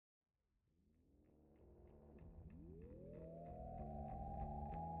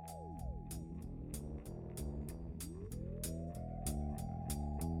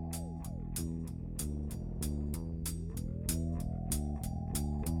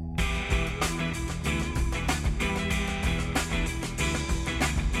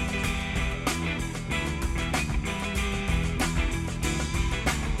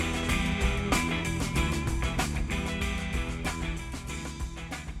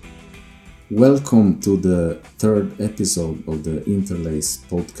Welcome to the third episode of the Interlace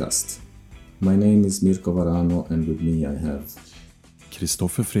podcast. My name is Mirko Varano and with me I have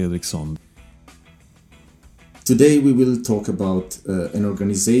Kristoffer Fredriksson. Today we will talk about an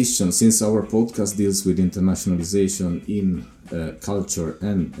organization, since our podcast deals with internationalization in culture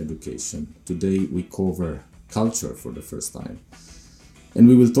and education. Today we cover culture for the first time. And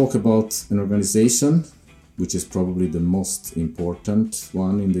we will talk about an organization which is probably the most important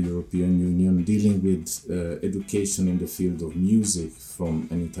one in the European Union, dealing with education in the field of music from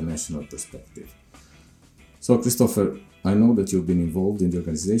an international perspective. So, Kristoffer, I know that you've been involved in the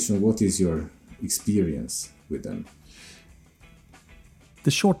organization. What is your experience with them?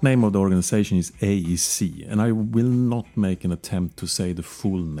 The short name of the organization is AEC, and I will not make an attempt to say the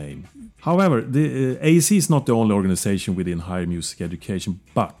full name. However, the AEC is not the only organization within higher music education,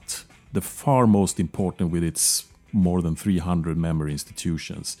 but the far most important with its more than 300 member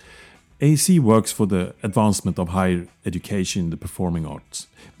institutions. AEC works for the advancement of higher education in the performing arts,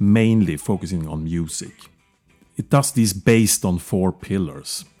 mainly focusing on music. It does this based on 4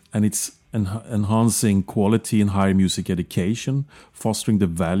 pillars, and it's enhancing quality in higher music education, fostering the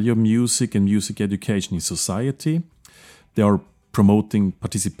value of music and music education in society. They are promoting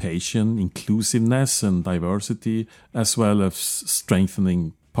participation, inclusiveness and diversity, as well as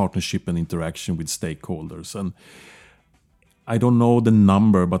strengthening partnership and interaction with stakeholders. And I don't know the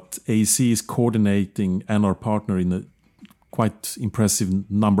number, but AEC is coordinating and our partner in a quite impressive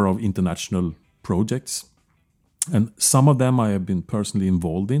number of international projects. And some of them I have been personally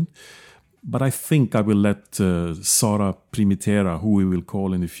involved in. But I think I will let Sara Primitera, who we will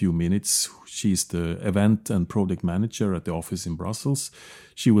call in a few minutes, she's the event and project manager at the office in Brussels.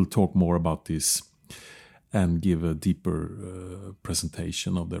 She will talk more about this and give a deeper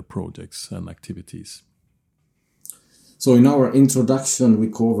presentation of their projects and activities. So in our introduction, we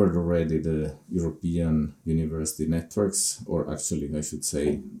covered already the European university networks, or actually I should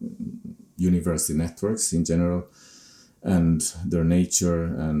say university networks in general, and their nature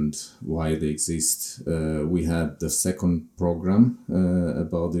and why they exist. We had the second program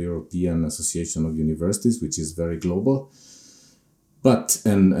about the European Association of Universities, which is very global. But,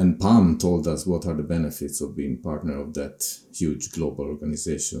 and Pam told us what are the benefits of being partner of that huge global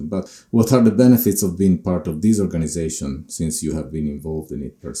organization. But what are the benefits of being part of this organization, since you have been involved in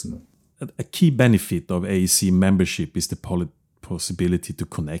it personally? A key benefit of AEC membership is the possibility to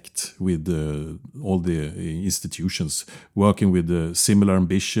connect with all the institutions working with similar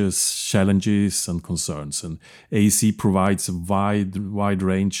ambitious challenges and concerns. And AEC provides a wide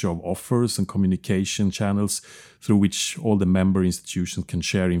range of offers and communication channels through which all the member institutions can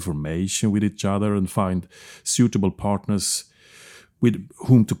share information with each other and find suitable partners with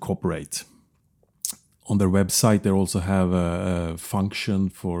whom to cooperate. On their website, they also have a function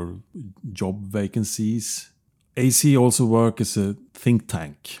for job vacancies. AEC also works as a think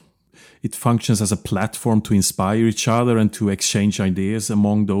tank. It functions as a platform to inspire each other and to exchange ideas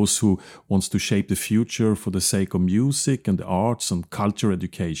among those who wants to shape the future for the sake of music and the arts and culture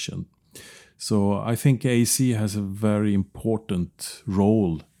education. So I think AEC has a very important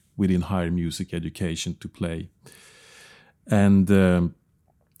role within higher music education to play. And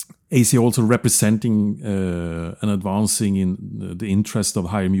AEC also representing and advancing in the interest of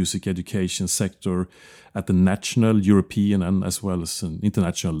higher music education sector at the national, European and as well as an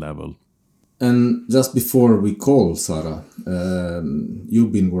international level. And just before we call Sara,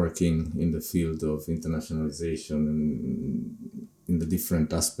 you've been working in the field of internationalization and in the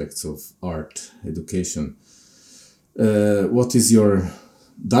different aspects of art education. What is your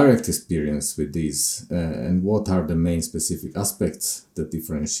direct experience with these, and what are the main specific aspects that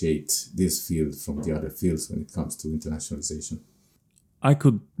differentiate this field from the other fields when it comes to internationalization?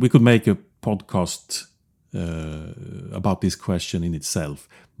 We could make a podcast about this question in itself,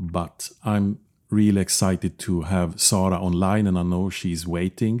 but I'm really excited to have Sara online, and I know she's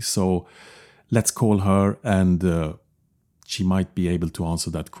waiting. So let's call her, and she might be able to answer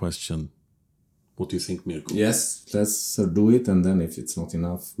that question. What do you think, Mirko? Yes, let's do it, and then if it's not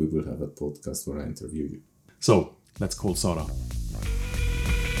enough, we will have a podcast where I interview you. So let's call Sara.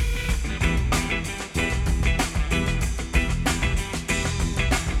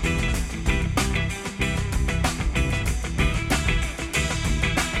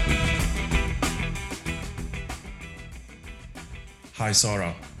 Hi,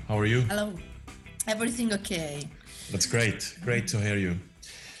 Sara. How are you? Hello. Everything okay? That's great. Great to hear you.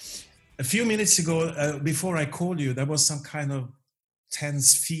 A few minutes ago, before I called you, there was some kind of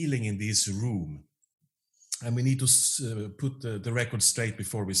tense feeling in this room. And we need to put the record straight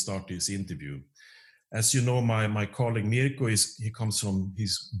before we start this interview. As you know, my colleague Mirko,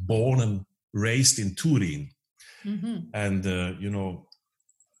 he's born and raised in Turin. Mm-hmm. And,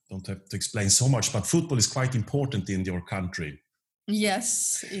 don't have to explain so much, but football is quite important in your country.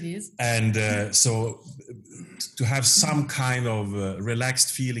 Yes, it is. And so to have some kind of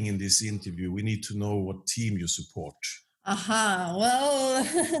relaxed feeling in this interview, we need to know what team you support. Aha, well,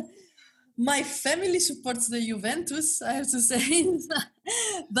 my family supports the Juventus, I have to say.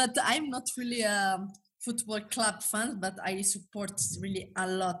 But I'm not really a football club fan, but I support really a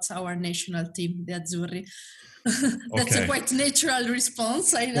lot our national team, the Azzurri. That's Okay. a quite natural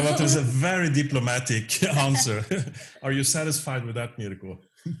response, I know. Well, that was a very diplomatic answer. Are you satisfied with that, Mirko?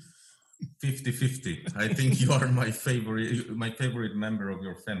 50-50. I think you are my favorite member of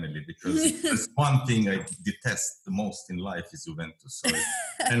your family, because there's one thing I detest the most in life is Juventus. So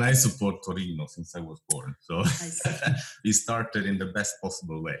and I support Torino since I was born. So we started in the best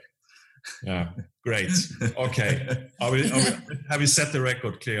possible way. Yeah, great. Okay. Have we set the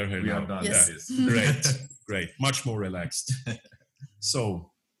record clear here We now? have done Yes. this. Great. Much more relaxed.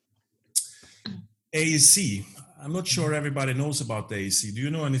 So, AEC. I'm not sure everybody knows about the AEC. Do you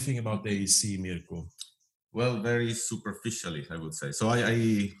know anything about the AEC, Mirko? Well, very superficially, I would say. So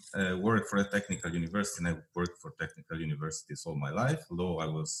I work for a technical university, and I worked for technical universities all my life, although I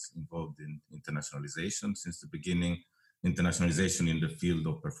was involved in internationalization since the beginning. Internationalization in the field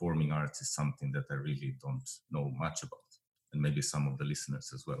of performing arts is something that I really don't know much about, and maybe some of the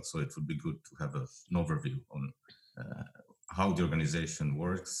listeners as well. So it would be good to have an overview on how the organization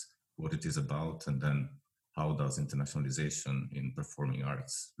works, what it is about, and then how does internationalization in performing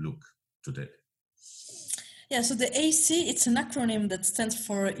arts look today? Yeah, so the AEC, it's an acronym that stands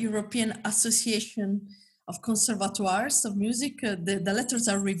for European Association of Conservatoires of Music. The letters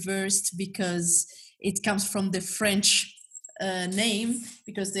are reversed because it comes from the French name,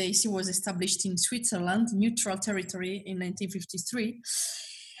 because the AEC was established in Switzerland, neutral territory, in 1953.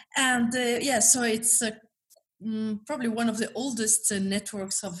 And so it's probably one of the oldest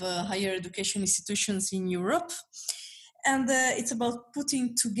networks of higher education institutions in Europe. And it's about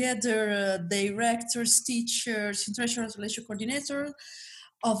putting together directors, teachers, international relation coordinator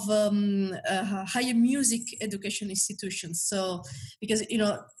of higher music education institutions. So, because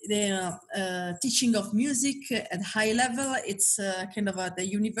the teaching of music at high level, it's kind of at the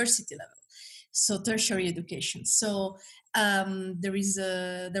university level, so tertiary education. So there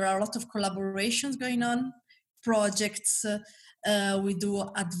are a lot of collaborations going on, projects. We do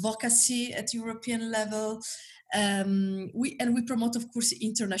advocacy at European level. We promote, of course,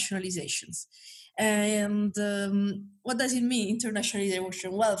 internationalizations. And what does it mean,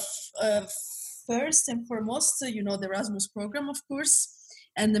 internationalization? Well, first and foremost, the Erasmus program, of course,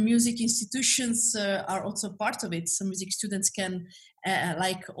 and the music institutions are also part of it. So music students can,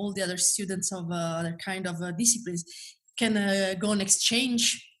 like all the other students of other kind of disciplines, can go on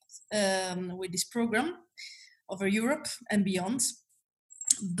exchange with this program over Europe and beyond.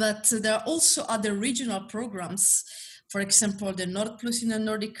 But there are also other regional programs. For example, the Nord Plus in the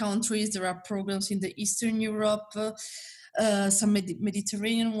Nordic countries. There are programs in the Eastern Europe, some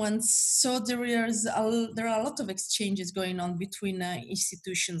Mediterranean ones. So there are a lot of exchanges going on between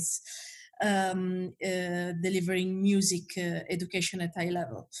institutions delivering music education at high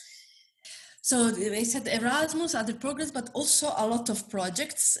level. So they said Erasmus, other programs, but also a lot of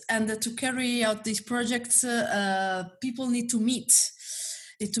projects. And to carry out these projects, people need to meet.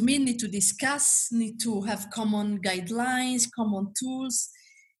 Need to discuss, need to have common guidelines, common tools,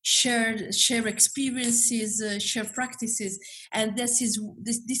 share experiences, share practices. And this is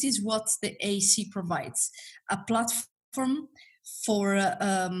what the AEC provides, a platform for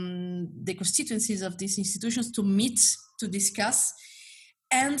the constituencies of these institutions to meet, to discuss,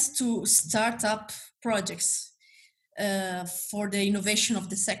 and to start up projects for the innovation of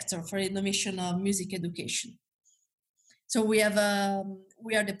the sector, for the innovation of music education. So we are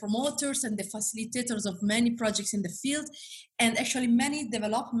the promoters and the facilitators of many projects in the field, and actually many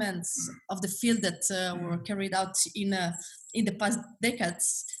developments of the field that were carried out in the past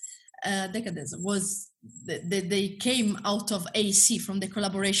decades they came out of AEC, from the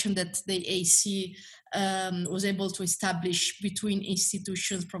collaboration that the AEC was able to establish between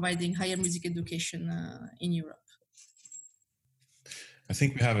institutions providing higher music education in Europe. I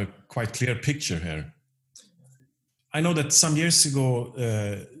think we have a quite clear picture here. I know that some years ago,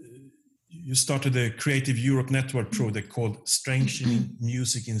 you started a Creative Europe Network project called Strengthening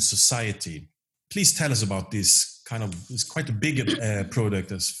Music in Society. Please tell us about this. It's quite a big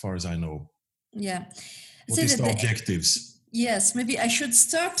product as far as I know. Yeah. What is the objectives? Yes, maybe I should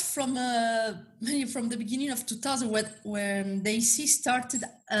start from the beginning of 2000 when the AEC started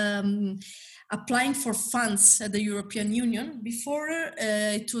applying for funds at the European Union. Before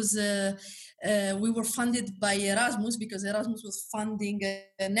it was, we were funded by Erasmus, because Erasmus was funding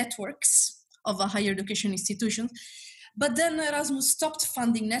networks of higher education institutions. But then Erasmus stopped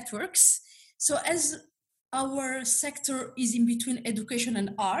funding networks. So as our sector is in between education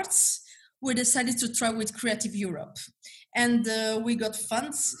and arts, we decided to try with Creative Europe. And we got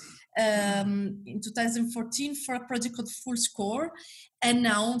funds in 2014 for a project called Full Score. And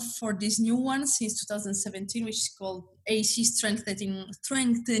now for this new one since 2017, which is called AEC,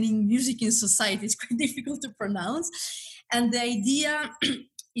 Strengthening Music in Society. It's quite difficult to pronounce. And the idea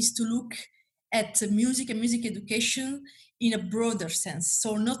is to look at music and music education in a broader sense.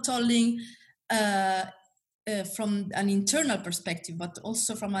 So not only from an internal perspective, but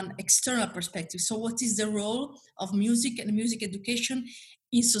also from an external perspective. So what is the role of music and music education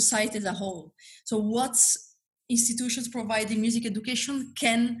in society as a whole? So what institutions providing music education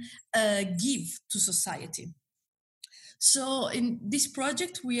can give to society? So in this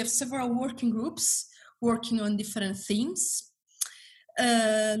project, we have several working groups working on different themes.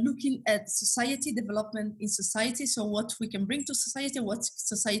 Looking at society, development in society, so what we can bring to society, what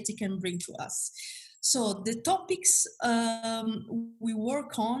society can bring to us. So the topics we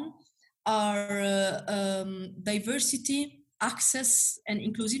work on are diversity, access and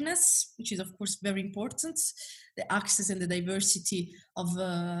inclusiveness, which is of course very important, the access and the diversity of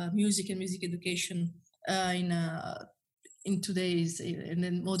music and music education in today's in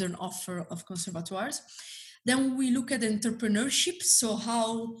the modern offer of conservatoires. Then we look at entrepreneurship, so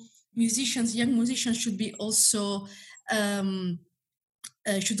how musicians, young musicians, should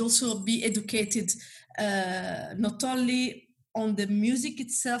also be educated not only on the music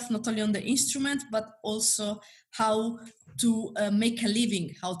itself, not only on the instrument, but also how to make a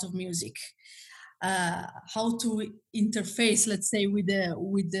living out of music, how to interface, let's say, with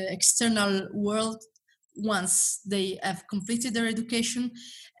the external world once they have completed their education,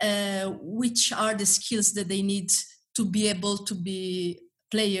 which are the skills that they need to be able to be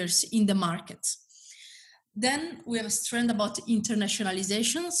players in the market. Then we have a strand about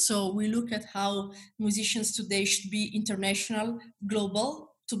internationalization. So we look at how musicians today should be international,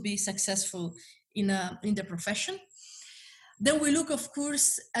 global, to be successful in the profession. Then we look, of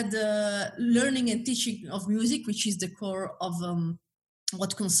course, at the learning and teaching of music, which is the core of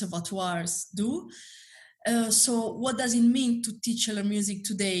what conservatoires do. So what does it mean to teach music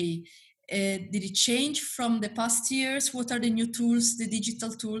today? Did it change from the past years? What are the new tools, the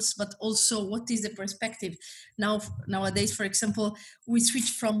digital tools, but also what is the perspective? Nowadays, for example, we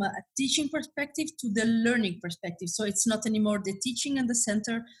switch from a teaching perspective to the learning perspective. So it's not anymore the teaching at the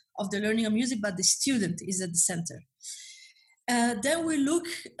center of the learning of music, but the student is at the center. Then we look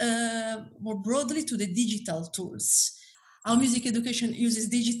more broadly to the digital tools. How music education uses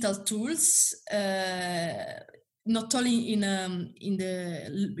digital tools, not only in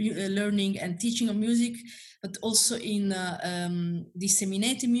the learning and teaching of music, but also in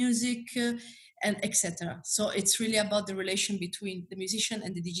disseminating music and etc. So it's really about the relation between the musician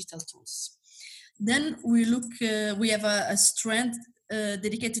and the digital tools. Then we look, we have a strand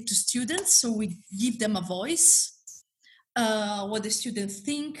dedicated to students, so we give them a voice, what the students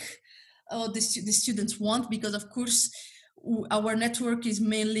think, the students want, because of course our network is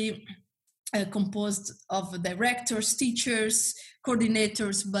mainly composed of directors, teachers,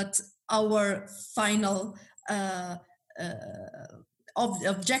 coordinators, but our final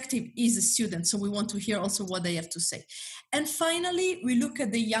objective is the student. So we want to hear also what they have to say. And finally, we look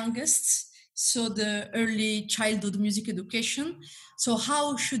at the youngest, so the early childhood music education. So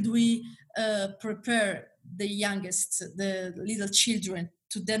how should we prepare the youngest, the little children,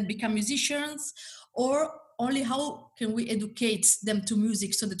 to then become musicians, or only how can we educate them to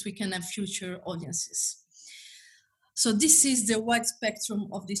music so that we can have future audiences? So this is the wide spectrum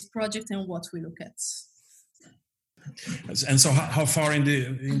of this project and what we look at. And so how far in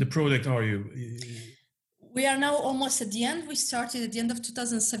the project are you? We are now almost at the end. We started at the end of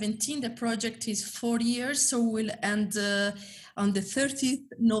 2017. The project is 4 years, so we'll end on the 30th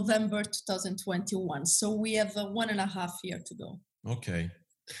November 2021. So we have 1.5 years to go. Okay.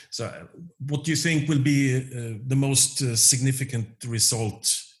 So what do you think will be the most significant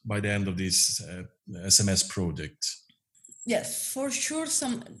result by the end of this SMS project? Yes, for sure,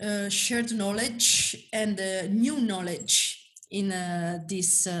 some shared knowledge and new knowledge in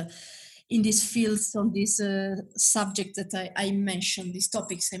these fields, on this subject that I mentioned, these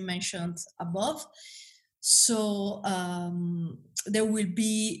topics I mentioned above. So there will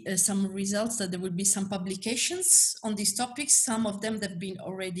be some results, that there will be some publications on these topics. Some of them that have been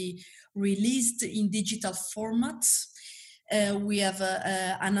already released in digital formats. We have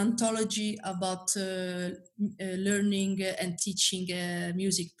an anthology about learning and teaching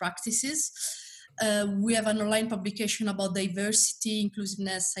music practices. We have an online publication about diversity,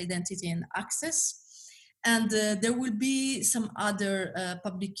 inclusiveness, identity, and access. And there will be some other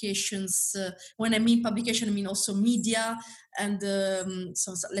publications. When I mean publication, I mean also media and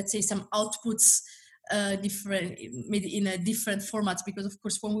so let's say some outputs different, maybe in a different format, because of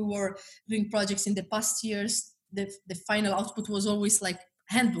course when we were doing projects in the past years, the final output was always like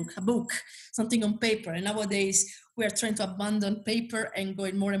handbook, a book, something on paper. And nowadays we are trying to abandon paper and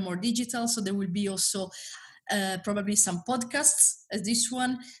going more and more digital. So there will be also probably some podcasts as this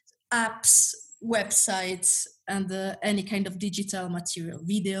one, apps, websites, and any kind of digital material,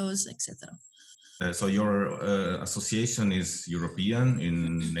 videos, etc. So your association is European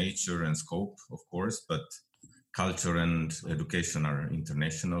in nature and scope, of course, but culture and education are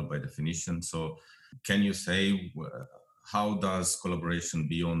international by definition. So can you say how does collaboration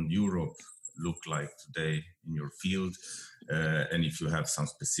beyond Europe look like today in your field? And if you have some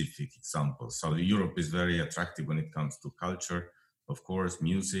specific examples. So Europe is very attractive when it comes to culture. Of course,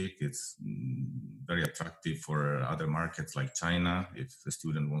 music, it's very attractive for other markets like China. If a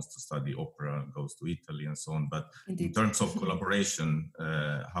student wants to study opera, goes to Italy and so on. But indeed, in terms of collaboration,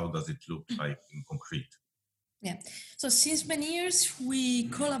 how does it look like in concrete? Yeah, so since many years, we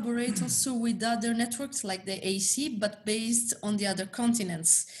collaborate also with other networks like the AEC, but based on the other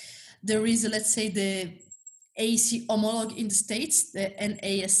continents. There is, let's say, the AEC homologue in the States, the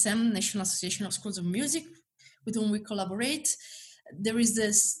NASM, National Association of Schools of Music, with whom we collaborate. There is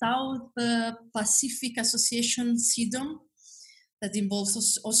the South Pacific Association, CIDOM, that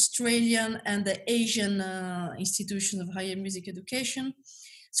involves Australian and the Asian institutions of higher music education.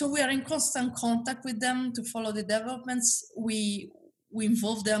 So we are in constant contact with them to follow the developments. We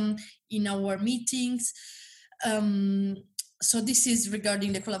involve them in our meetings. So this is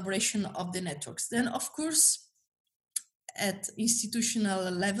regarding the collaboration of the networks. Then, of course, at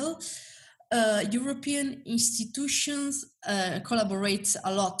institutional level, European institutions collaborate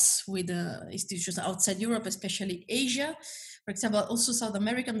a lot with institutions outside Europe, especially Asia. For example, also South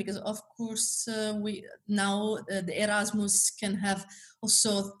American, because of course we now the Erasmus can have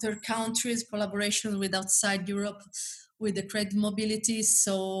also third countries collaboration with outside Europe with the credit mobility.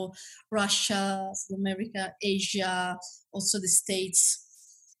 So Russia, South America, Asia, also the States.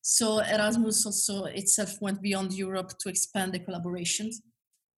 So Erasmus also itself went beyond Europe to expand the collaborations.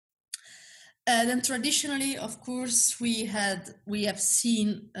 Then traditionally, of course, we have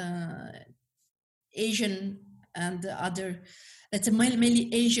seen Asian and other, let's say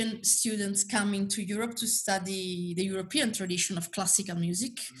mainly Asian students coming to Europe to study the European tradition of classical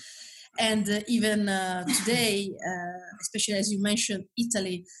music. And even today, especially as you mentioned,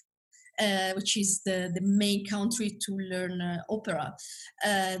 Italy, which is the main country to learn opera.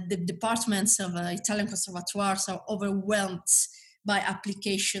 The departments of Italian conservatoires are overwhelmed by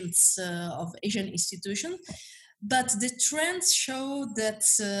applications of Asian institutions. But the trends show that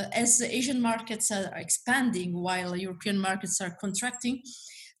as the Asian markets are expanding while European markets are contracting,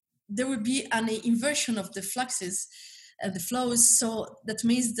 there will be an inversion of the fluxes and the flows. So that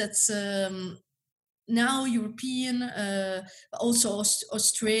means that now European, also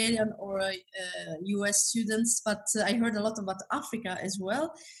Australian or US students, but I heard a lot about Africa as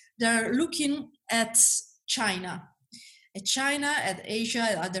well. They're looking at China, at Asia,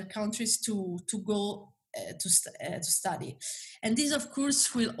 and other countries to go to study, and this, of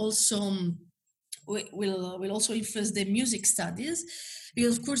course, will also influence the music studies,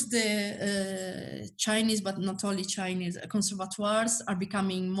 because of course the Chinese, but not only Chinese, conservatoires are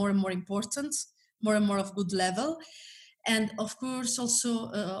becoming more and more important, more and more of good level, and of course also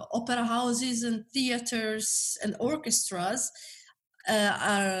opera houses and theaters and orchestras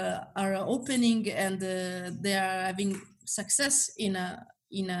are opening, and they are having success in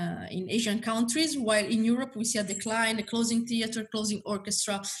Asian countries, while in Europe we see a decline, a closing theater, closing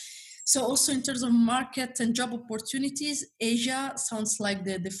orchestra. So also in terms of market and job opportunities, Asia sounds like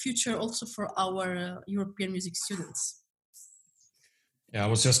the future also for our European music students. Yeah, I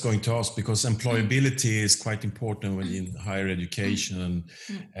was just going to ask, because employability is quite important in higher education,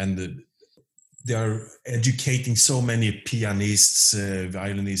 and they are educating so many pianists,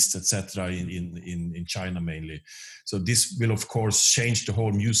 violinists, etc. in China mainly. So this will of course change the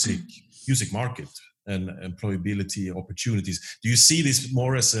whole music market and employability opportunities. Do you see this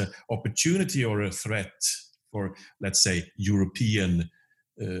more as an opportunity or a threat for, let's say, European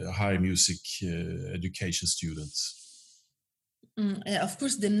higher music education students? Of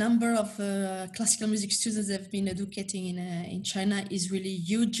course, the number of classical music students that have been educating in China is really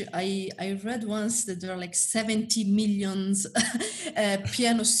huge. I read once that there are like 70 millions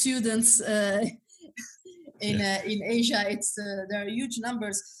piano students in Asia. There are huge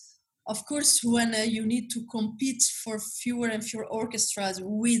numbers. Of course, when you need to compete for fewer and fewer orchestras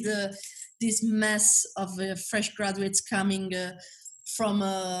with this mass of fresh graduates coming from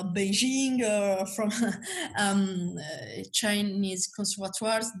Beijing or from Chinese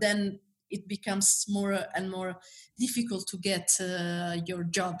conservatoires, then it becomes more and more difficult to get your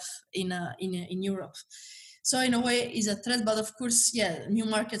job in Europe. So in a way, it's a threat, but of course, new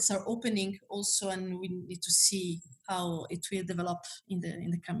markets are opening also, and we need to see how it will develop in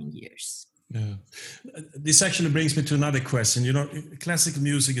the coming years. Yeah. This actually brings me to another question. You know, classical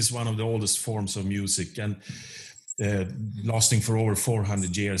music is one of the oldest forms of music, and lasting for over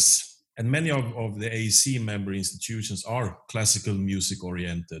 400 years. And many of the AEC member institutions are classical music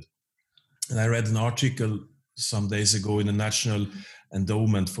oriented. And I read an article some days ago in the National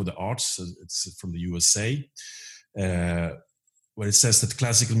Endowment for the Arts, it's from the USA, where it says that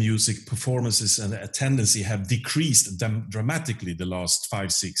classical music performances and attendance have decreased dramatically the last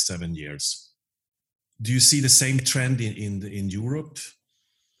 5, 6, 7 years. Do you see the same trend in Europe?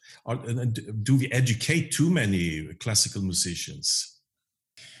 Do we educate too many classical musicians?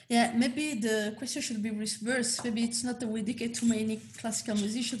 Yeah, maybe the question should be reversed. Maybe it's not that we educate too many classical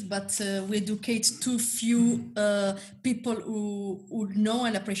musicians, but we educate too few people who know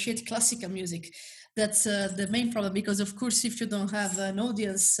and appreciate classical music. That's the main problem, because of course, if you don't have an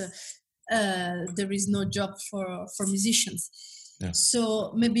audience, there is no job for musicians. Yeah.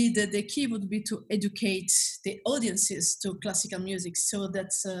 So maybe the key would be to educate the audiences to classical music, so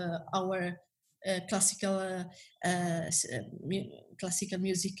that our classical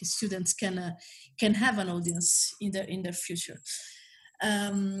music students can have an audience in the future.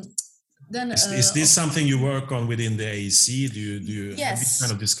 Then is this something you work on within the AEC? Do you yes. have this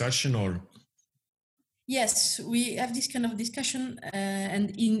kind of discussion, or? Yes, we have this kind of discussion, and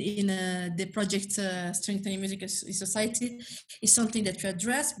in the project Strengthening Music in Society is something that we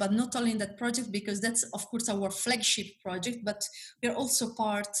address, but not only in that project, because that's of course our flagship project, but we are also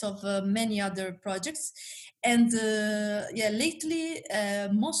part of many other projects. And lately,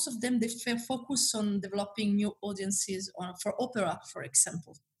 most of them, they focus on developing new audiences for opera, for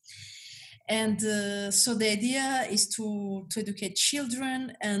example. And so the idea is to educate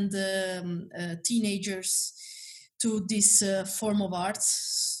children and teenagers to this form of art,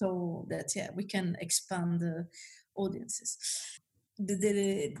 so that we can expand the audiences.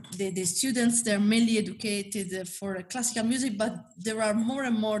 The students, they're mainly educated for classical music, but there are more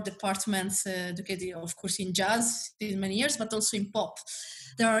and more departments educated, of course, in jazz in many years, but also in pop.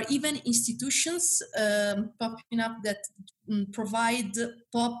 There are even institutions popping up that provide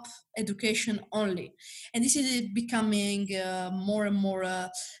pop education only. And this is becoming more and more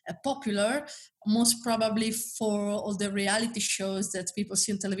popular, most probably for all the reality shows that people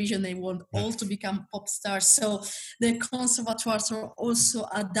see on television. They want all to become pop stars. So the conservatoires are also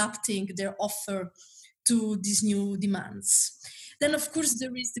adapting their offer to these new demands. Then, of course,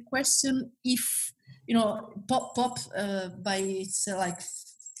 there is the question if, pop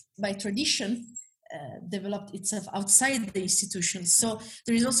by tradition developed itself outside the institution. So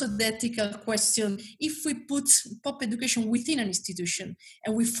there is also the ethical question: if we put pop education within an institution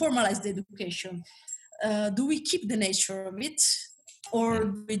and we formalize the education, do we keep the nature of it, or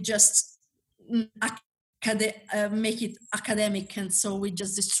do we just make it academic, and so we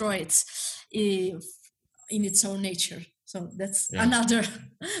just destroy it in its own nature? So that's another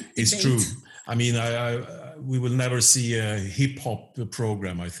It's debate. true. I mean, we will never see a hip hop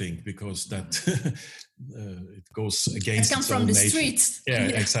program, I think, because that it goes against. It comes from the streets. Yeah,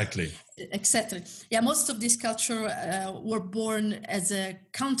 exactly. Exactly. Yeah, most of this culture were born as a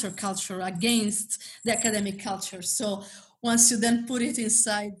counterculture against the academic culture. So once you then put it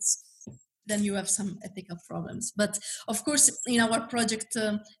inside, then you have some ethical problems. But of course, in our project,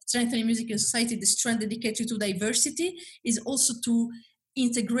 Strengthening Music in Society, the strand dedicated to diversity is also to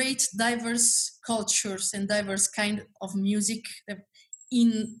integrate diverse cultures and diverse kind of music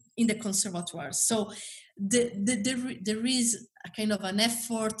in the conservatoire. So there is a kind of an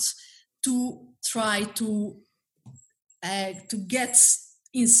effort to try to get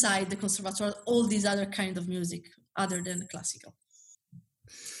inside the conservatoire all these other kind of music other than classical.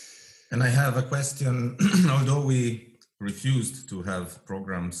 And I have a question. Although we refused to have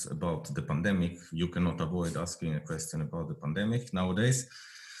programs about the pandemic, you cannot avoid asking a question about the pandemic nowadays.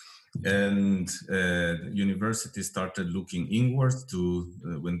 And universities started looking inwards to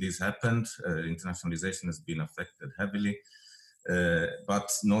when this happened. Internationalization has been affected heavily. But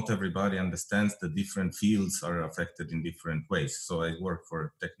not everybody understands the different fields are affected in different ways. So I work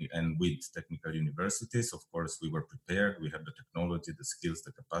for with technical universities. Of course, we were prepared. We had the technology, the skills,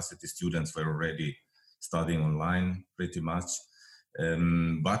 the capacity. Students were already studying online pretty much.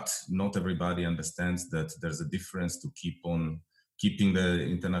 But not everybody understands that there's a difference to keep on keeping the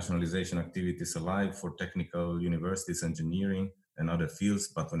internationalization activities alive for technical universities, engineering, and other fields.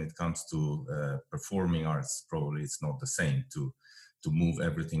 But when it comes to performing arts, probably it's not the same to move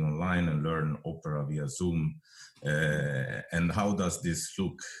everything online and learn opera via Zoom. And how does this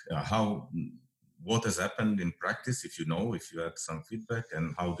look? What has happened in practice, if you had some feedback,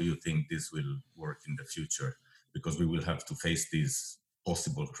 and how do you think this will work in the future? Because we will have to face these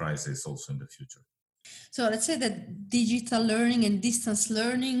possible crises also in the future. So let's say that digital learning and distance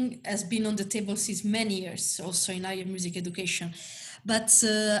learning has been on the table since many years, also in higher music education. But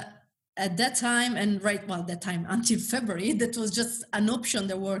at that time, that time until February, that was just an option.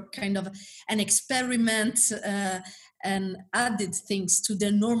 There were kind of an experiment and added things to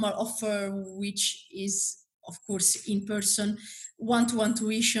the normal offer, which is, of course, in person, one-to-one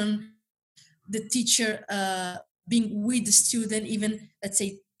tuition, the teacher being with the student, even, let's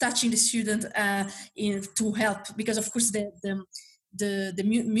say, touching the student to help, because of course the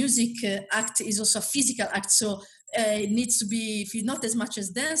music act is also a physical act, so it needs to be, if not as much as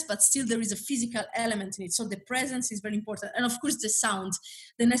dance, but still there is a physical element in it. So the presence is very important, and of course the sound,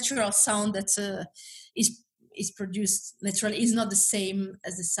 the natural sound that is produced naturally is not the same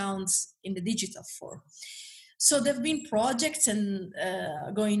as the sounds in the digital form. So there have been projects and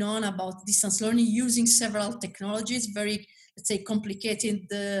going on about distance learning using several technologies, very, let's say, complicated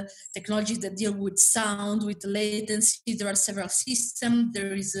technologies that deal with sound, with latency. There are several systems.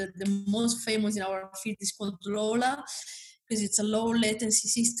 There is the most famous in our field is called LoLa, because it's a low latency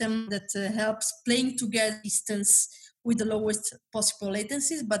system that helps playing together distance with the lowest possible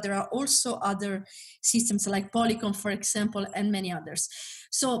latencies. But there are also other systems like Polycom, for example, and many others.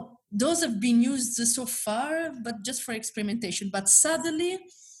 So those have been used so far, but just for experimentation. But suddenly,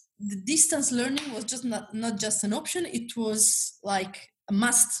 the distance learning was just not just an option. It was like a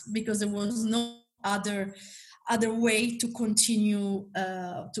must, because there was no other way to continue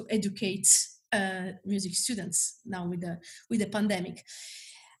to educate music students now with the pandemic.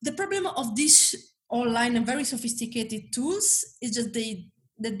 The problem of these online and very sophisticated tools is just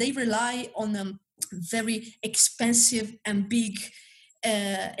that they rely on very expensive and big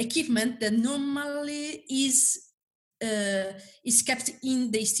equipment that normally is kept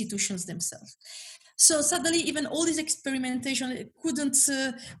in the institutions themselves. So suddenly, even all this experimentation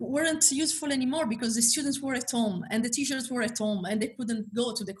weren't useful anymore, because the students were at home and the teachers were at home and they couldn't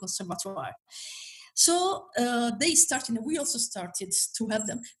go to the conservatoire. So we also started to have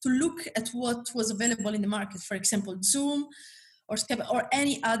them, to look at what was available in the market, for example, Zoom or Skype or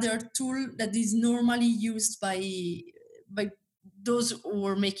any other tool that is normally used by those who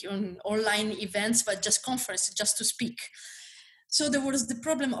were making online events, but just conferences, just to speak. So there was the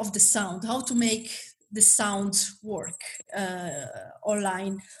problem of the sound, how to make the sound work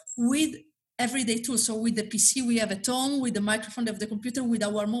online with everyday tools. So with the PC we have at home, with the microphone of the computer, with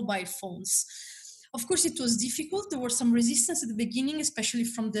our mobile phones. Of course, it was difficult. There was some resistance at the beginning, especially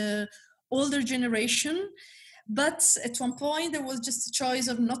from the older generation. But at one point, there was just a choice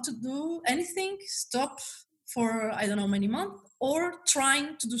of not to do anything, stop for, I don't know, many months, or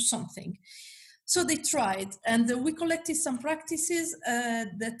trying to do something. So they tried, and we collected some practices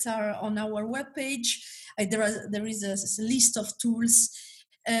that are on our webpage. There is a list of tools.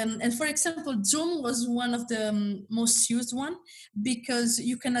 And for example, Zoom was one of the most used one, because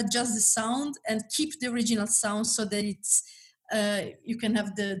you can adjust the sound and keep the original sound so that it's you can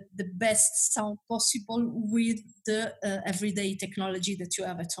have the best sound possible with the everyday technology that you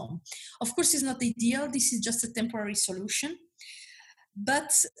have at home. Of course, it's not ideal. This is just a temporary solution.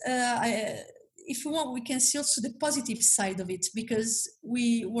 But if we want, we can see also the positive side of it, because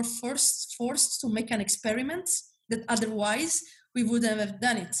we were forced to make an experiment that otherwise we wouldn't have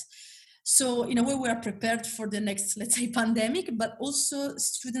done it. So in a way, we are prepared for the next, let's say, pandemic, but also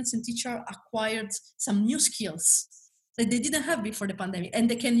students and teachers acquired some new skills that they didn't have before the pandemic, and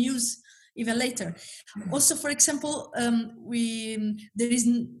they can use even later. Also, for example,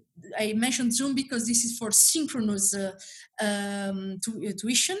 I mentioned Zoom because this is for synchronous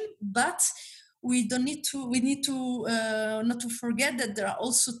tuition, but we need to not to forget that there are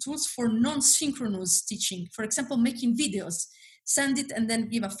also tools for non-synchronous teaching. For example, making videos, send it and then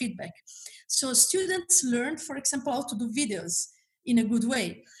give a feedback. So students learn, for example, how to do videos in a good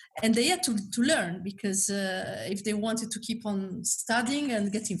way. And they had to learn, because if they wanted to keep on studying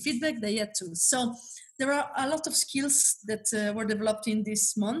and getting feedback, they had to. So there are a lot of skills that were developed in this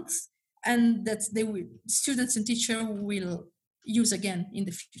month, and that students and teachers will use again in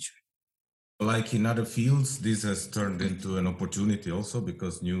the future. Like in other fields, this has turned into an opportunity also,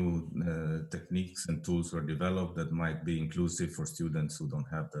 because new techniques and tools were developed that might be inclusive for students who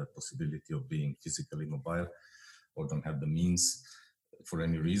don't have the possibility of being physically mobile or don't have the means for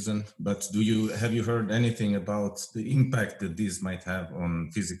any reason. But have you heard anything about the impact that this might have on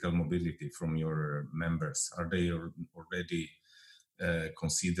physical mobility from your members? Are they already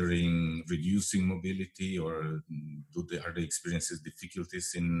considering reducing mobility, or are they experiencing difficulties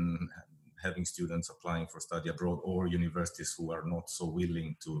in having students applying for study abroad, or universities who are not so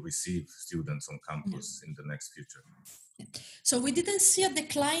willing to receive students on campus in the next future? So we didn't see a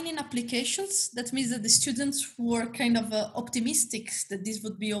decline in applications. That means that the students were kind of optimistic that this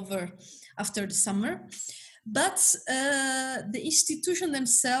would be over after the summer. But the institution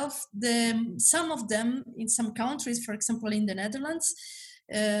themselves, some of them in some countries, for example, in the Netherlands,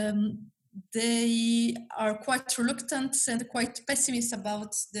 they are quite reluctant and quite pessimist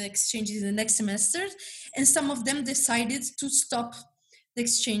about the exchanges in the next semester. And some of them decided to stop the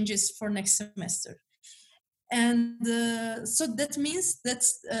exchanges for next semester. And so that means that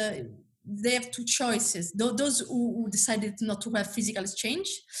they have two choices. Those who decided not to have physical exchange,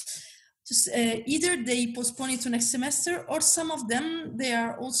 either they postpone it to next semester, or some of them, they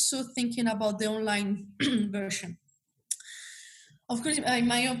are also thinking about the online version. Of course, in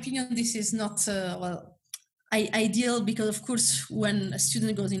my opinion, this is not ideal, because of course, when a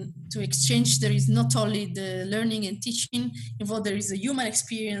student goes into exchange, there is not only the learning and teaching involved, there is a human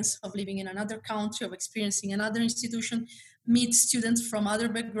experience of living in another country, of experiencing another institution, meet students from other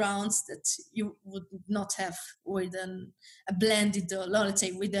backgrounds that you would not have with a blended, let's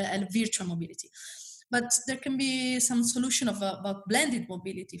say, with a virtual mobility. But there can be some solution about blended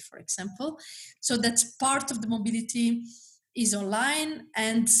mobility, for example, so that part of the mobility is online,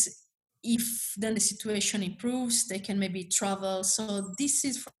 and if then the situation improves, they can maybe travel. So this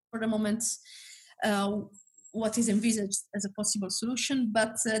is for the moment what is envisaged as a possible solution.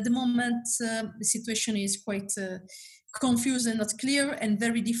 But at the moment, the situation is quite confused and not clear, and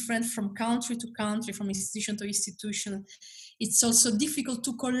very different from country to country, from institution to institution. It's also difficult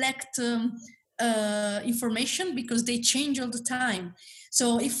to collect information, because they change all the time.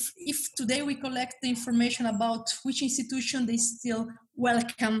 So if today we collect the information about which institution they still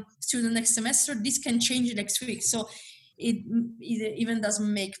welcome students next semester, this can change next week. So it even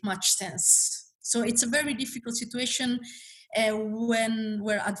doesn't make much sense. So it's a very difficult situation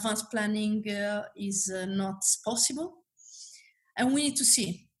where advanced planning is not possible. And we need to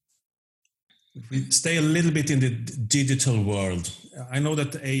see. We stay a little bit in the digital world. I know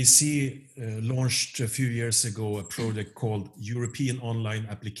that the AEC launched a few years ago a project called European Online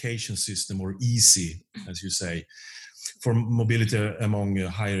Application System, or EC, as you say, for mobility among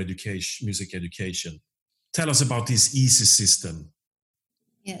higher education, music education. Tell us about this EC system.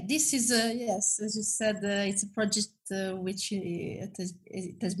 Yeah, this is, yes, as you said, it's a project which it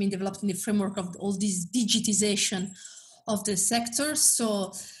has been developed in the framework of all this digitization of the sector.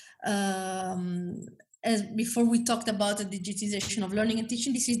 So as before we talked about the digitization of learning and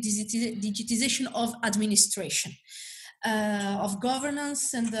teaching, this is digitization of administration, of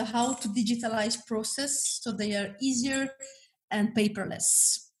governance, and how to digitalize process so they are easier and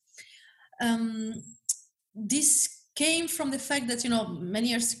paperless. This came from the fact that, many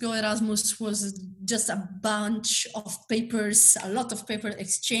years ago, Erasmus was just a bunch of papers, a lot of papers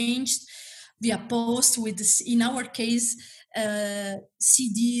exchanged via post with this, in our case,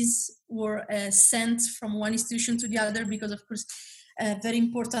 CDs were sent from one institution to the other, because of course very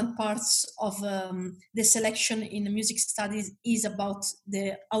important parts of the selection in the music studies is about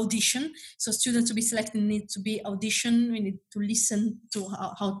the audition. So students to be selected need to be auditioned. We need to listen to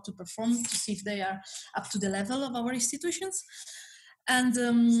how to perform, to see if they are up to the level of our institutions. And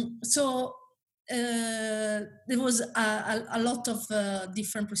so there was a lot of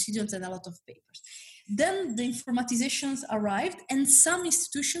different procedures and a lot of papers. Then the informatizations arrived, and some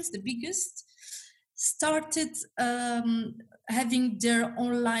institutions, the biggest, started having their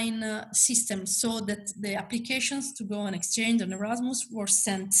online system, so that the applications to go on exchange on Erasmus were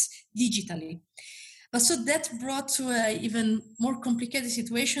sent digitally. But so that brought to an even more complicated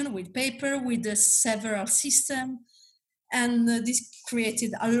situation with paper, with several systems, and this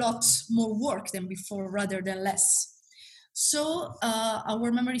created a lot more work than before rather than less. So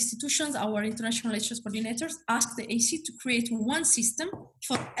our member institutions, our international lectures coordinators, asked the AEC to create one system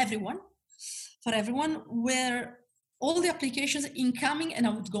for everyone, where all the applications incoming and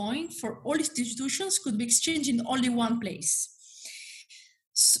outgoing for all institutions could be exchanged in only one place.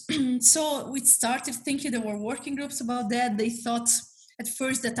 So we started thinking, there were working groups about that. They thought at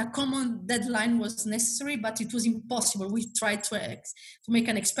first that a common deadline was necessary, but it was impossible. We tried to make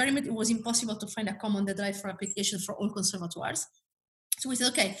an experiment. It was impossible to find a common deadline for applications for all conservatoires. So we said,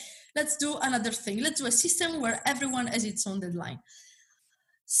 okay, let's do another thing. Let's do a system where everyone has its own deadline.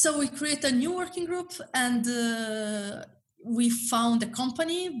 So we create a new working group, and we found a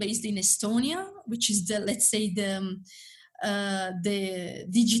company based in Estonia, which is the, let's say, the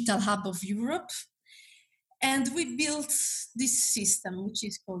digital hub of Europe. And we built this system, which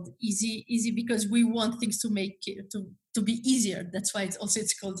is called Easy. Easy because we want things to make it, to be easier. That's why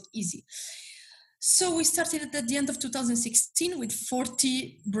it's called Easy. So we started at the end of 2016 with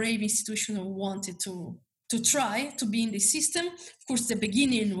 40 brave institutions who wanted to try to be in this system. Of course, the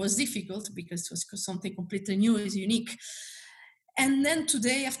beginning was difficult because it was something completely new, is unique. And then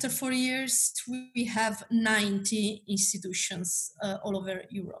today, after 4 years, we have 90 institutions all over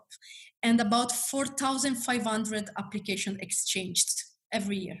Europe and about 4,500 applications exchanged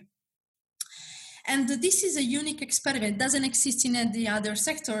every year. And this is a unique experiment. It doesn't exist in any other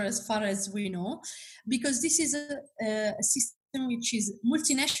sector as far as we know, because this is a system which is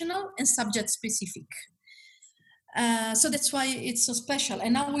multinational and subject specific. So that's why it's so special.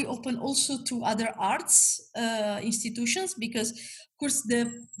 And now we open also to other arts institutions, because of course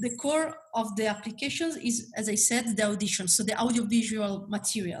the core of the applications is, as I said, the audition, so the audiovisual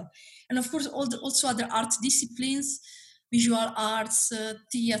material. And of course also other art disciplines, visual arts,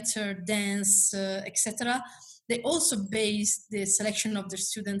 theater, dance, etc. They also base the selection of their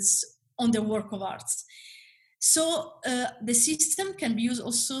students on the work of arts. So the system can be used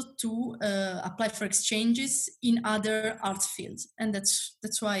also to apply for exchanges in other art fields, and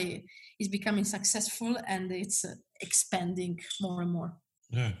that's why it's becoming successful and it's expanding more and more.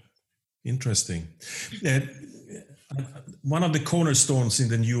 Yeah, interesting. One of the cornerstones in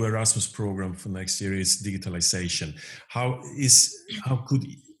the new Erasmus program for next year is digitalization. How is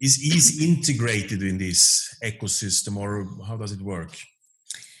EASY integrated in this ecosystem, or how does it work?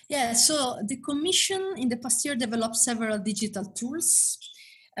 Yeah, so the Commission in the past year developed several digital tools.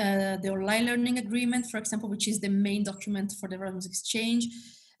 The online learning agreement, for example, which is the main document for the Erasmus exchange.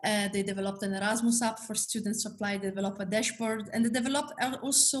 They developed an Erasmus app for students to apply, they developed a dashboard, and they developed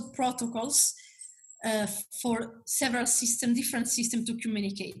also protocols for several different systems to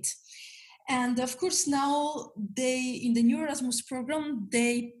communicate. And of course, now in the new Erasmus program,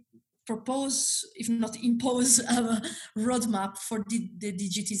 they propose, if not impose, a roadmap for the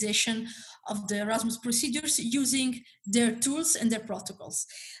digitization of the Erasmus procedures using their tools and their protocols.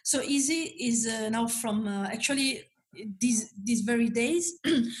 So EASY is now from actually these very days,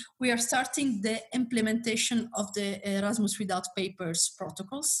 we are starting the implementation of the Erasmus Without Papers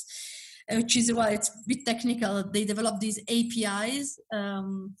protocols, which is why it's a bit technical. They develop these APIs,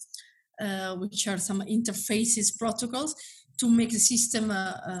 which are some interfaces protocols, to make the system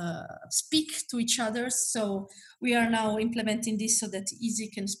speak to each other. So we are now implementing this so that EASY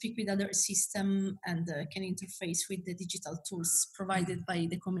can speak with other systems and can interface with the digital tools provided by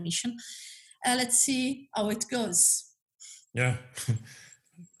the Commission. Let's see how it goes. Yeah,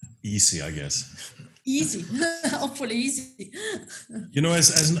 easy, I guess. Easy, hopefully easy. You know,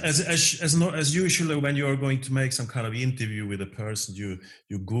 as usual, when you are going to make some kind of interview with a person, you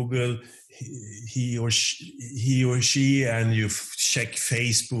Google he or she, and you check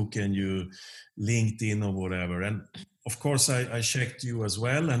Facebook and you LinkedIn or whatever. And of course, I checked you as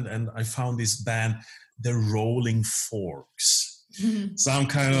well, and I found this band, the Rolling Forks, some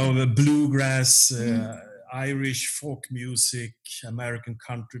kind of a bluegrass. Irish folk music, American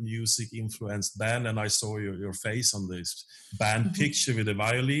country music influenced band, and I saw your face on this band picture with a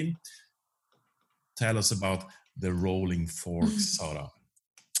violin. Tell us about the Rolling Forks, Sara.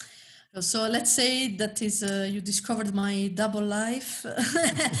 So let's say that is you discovered my double life,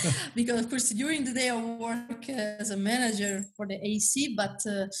 because of course during the day I work as a manager for the AEC, but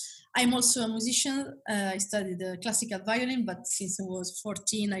I'm also a musician. I studied classical violin, but since I was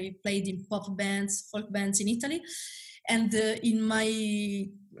 14 I played in pop bands, folk bands in Italy, and in my,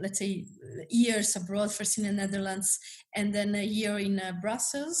 let's say, years abroad, first in the Netherlands and then a year in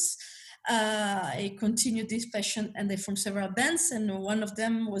Brussels, I continued this passion, and I formed several bands, and one of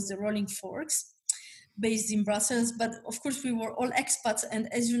them was the Rolling Forks, based in Brussels. But of course we were all expats,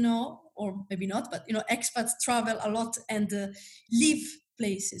 and as you know, or maybe not, but you know, expats travel a lot and live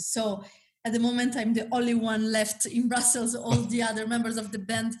places. So at the moment I'm the only one left in Brussels. All the other members of the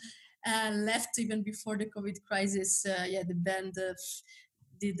band left even before the COVID crisis. The band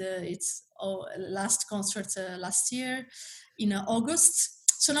did its last concert last year in August.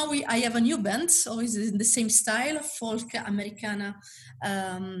 So now I have a new band, always in the same style, folk Americana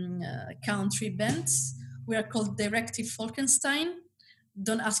country bands. We are called Directive Falkenstein.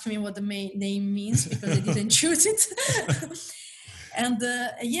 Don't ask me what the main name means because I didn't choose it. And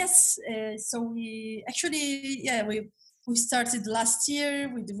yes, so we actually, we started last year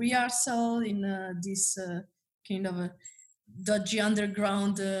with the rehearsal in this kind of a dodgy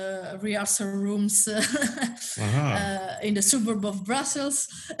underground rehearsal rooms in the suburb of Brussels.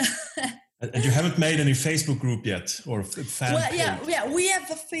 And you haven't made any Facebook group yet, or fan page? Yeah, we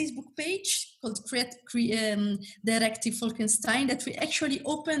have a Facebook page called Directive Falkenstein that we actually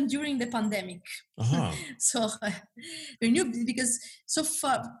opened during the pandemic. So we knew, because so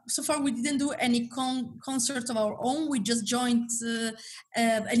far we didn't do any concert of our own. We just joined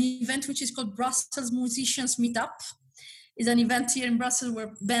an event which is called Brussels Musicians Meetup. It's an event here in Brussels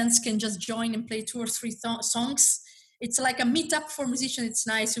where bands can just join and play 2 or 3 songs. It's like a meetup for musicians. It's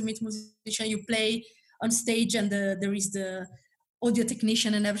nice. You meet musicians, you play on stage, and there is the audio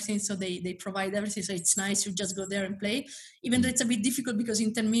technician and everything. So they provide everything. So it's nice. You just go there and play. Even though it's a bit difficult because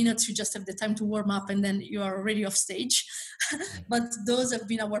in 10 minutes you just have the time to warm up and then you are already off stage. But those have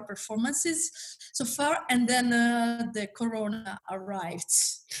been our performances so far. And then the Corona arrived.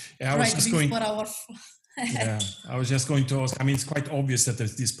 Yeah, I was just going to ask. I mean, it's quite obvious that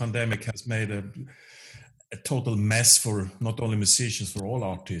this pandemic has made a total mess for not only musicians, for all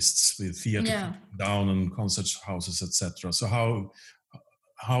artists, with theater down and concert houses, etc. So how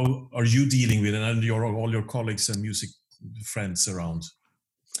are you dealing with it, and all your colleagues and music friends around?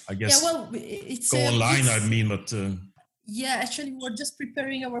 I guess it's go online. I mean, but actually, we're just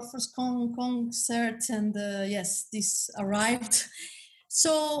preparing our first concert, and yes, this arrived.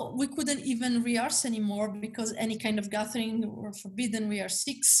 So we couldn't even rehearse anymore because any kind of gathering were forbidden. We are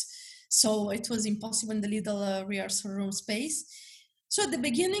 6. So it was impossible in the little rehearsal room space. So at the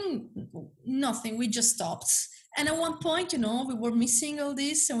beginning, nothing, we just stopped. And at one point, we were missing all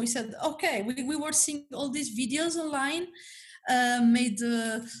this, and we said, okay, we were seeing all these videos online made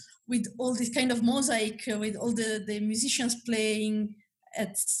with all this kind of mosaic, with all the musicians playing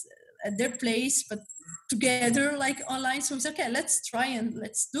at their place, but together, like online. So we said, okay, let's try and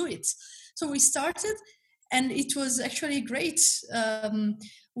let's do it. So we started, and it was actually great.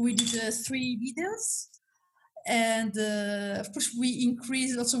 We did 3 videos, and of course we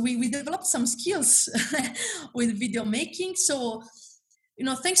increased also, we developed some skills with video making. So,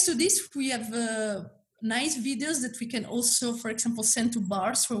 thanks to this, we have nice videos that we can also, for example, send to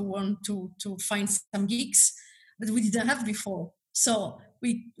bars who want to find some gigs that we didn't have before. So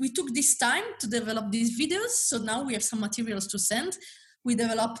we took this time to develop these videos. So now we have some materials to send. We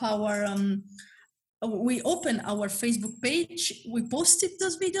develop we open our Facebook page, we posted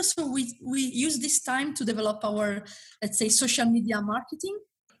those videos. So we use this time to develop our, let's say, social media marketing.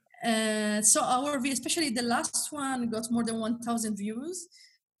 So our, especially the last one, got more than 1,000 views.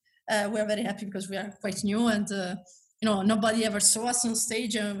 We're very happy because we are quite new, and nobody ever saw us on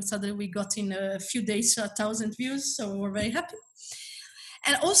stage. Suddenly we got in a few days 1,000 views, so we're very happy.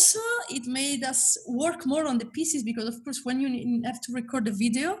 And also it made us work more on the pieces, because of course when you have to record a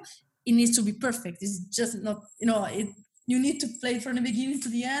video, it needs to be perfect. It's just not, you need to play it from the beginning to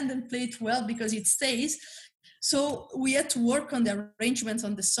the end and play it well because it stays. So we had to work on the arrangements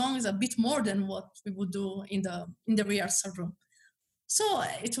on the songs a bit more than what we would do in the rehearsal room. So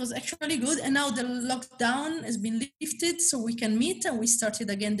it was actually good. And now the lockdown has been lifted, so we can meet, and we started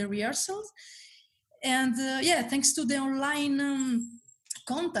again the rehearsals. And thanks to the online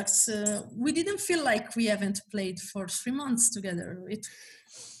contacts, we didn't feel like we haven't played for 3 months together.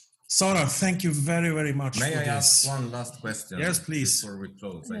 Sara, thank you very, very much. May I ask one last question? Yes, please. Before we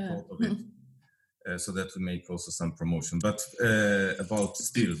close, I thought of it so that we make also some promotion. But about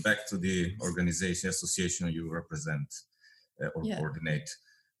still back to the organization, association you represent or coordinate.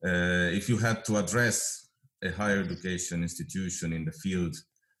 If you had to address a higher education institution in the field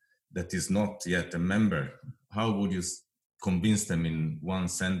that is not yet a member, how would you convince them in one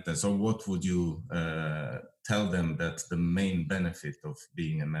sentence, or what would you tell them that the main benefit of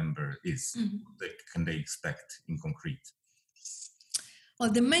being a member is? What can they expect in concrete?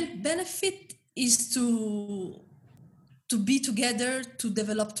 Well, the main benefit is to be together, to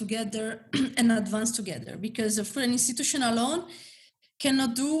develop together, and advance together. Because for an institution alone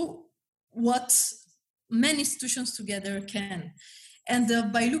cannot do what many institutions together can. And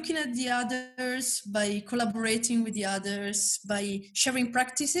by looking at the others, by collaborating with the others, by sharing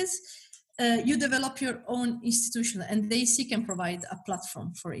practices, you develop your own institution, and the AEC can provide a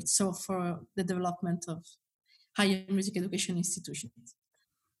platform for it. So for the development of higher music education institutions.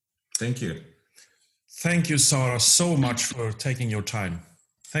 Thank you. Thank you, Sara, so much for taking your time.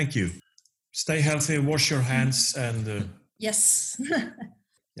 Thank you. Stay healthy, wash your hands, and Yes. Yeah.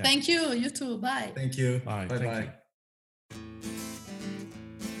 Thank you. You too. Bye. Thank you. bye. Bye Thank bye. you.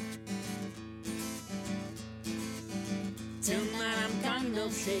 Tonight I'm kind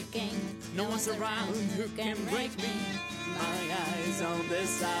of shaking. No one's around who can break me. My eyes on the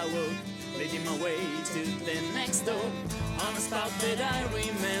sidewalk, leading my way to the next door. On a spot that I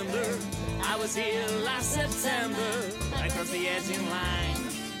remember, I was here last September. I crossed the edging line,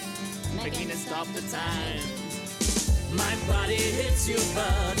 making it stop the time. My body hits your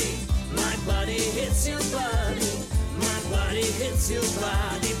body. My body hits your body. My body hits your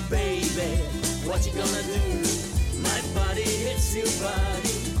body, baby. What you gonna do? My body hits your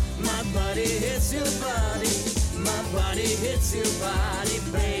body. My body hits your body. My body hits your body,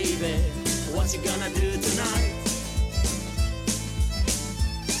 baby. What you gonna do tonight?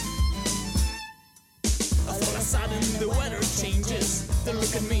 All of a sudden the weather changes. Don't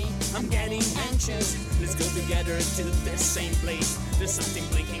look at me, I'm getting anxious. Let's go together to the same place. There's something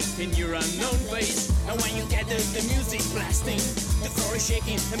blinking in your unknown face. And when you get the music blasting, the floor is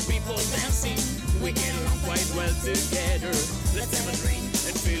shaking and people dancing. We get along quite well together. Let's have a drink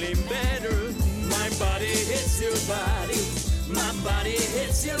and feeling better. My body hits your body. My body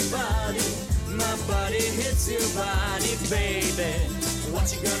hits your body. My body hits your body, baby. What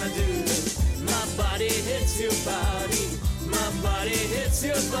you gonna do? My body hits your body. My body hits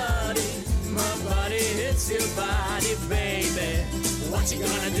your body. My body hits your body, baby. What you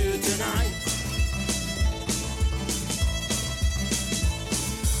gonna do tonight?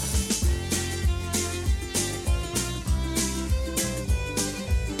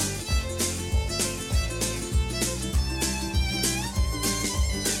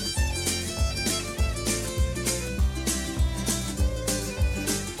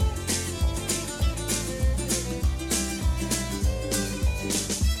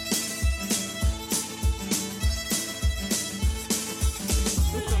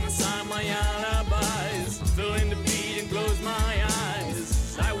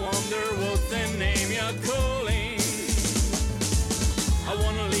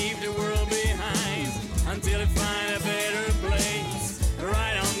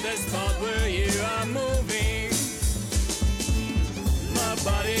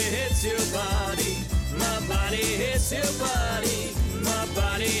 Your body, my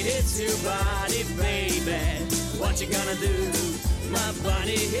body hits your body, baby. What you gonna do? My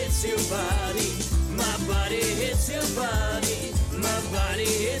body hits your body. My body hits your body. My body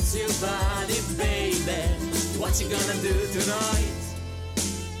hits your body, baby. What you gonna do tonight?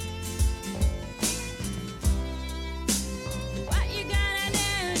 What you gonna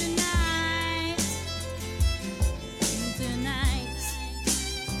do tonight? Tonight.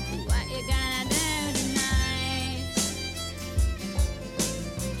 What you gonna do tonight?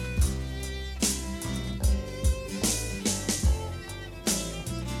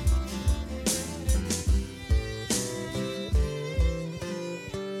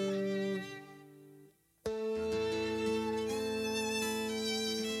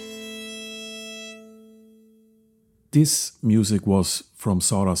 This music was from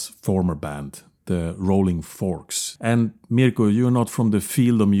Sarah's former band, the Rolling Forks. And Mirko, you're not from the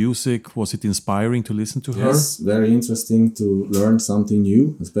field of music. Was it inspiring to listen to her? Yes, very interesting to learn something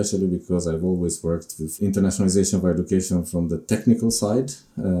new, especially because I've always worked with internationalization of education from the technical side,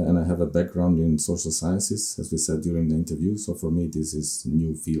 and I have a background in social sciences, as we said during the interview. So for me, this is a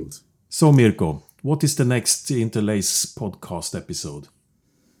new field. So Mirko, what is the next Interlace podcast episode?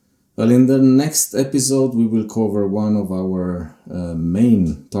 Well, in the next episode, we will cover one of our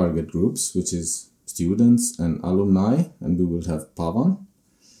main target groups, which is students and alumni, and we will have Pavan,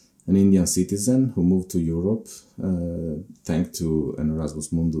 an Indian citizen who moved to Europe thanks to an Erasmus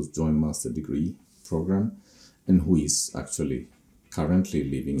Mundus joint master degree program, and who is actually currently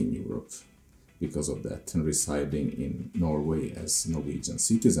living in Europe because of that and residing in Norway as Norwegian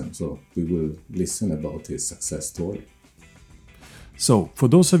citizen. So we will listen about his success story. So, for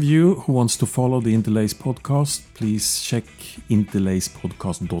those of you who wants to follow the Interlace podcast, please check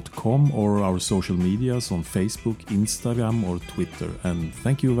interlacepodcast.com or our social medias on Facebook, Instagram or Twitter. And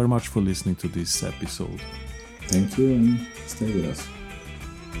thank you very much for listening to this episode. Thank you and stay with us.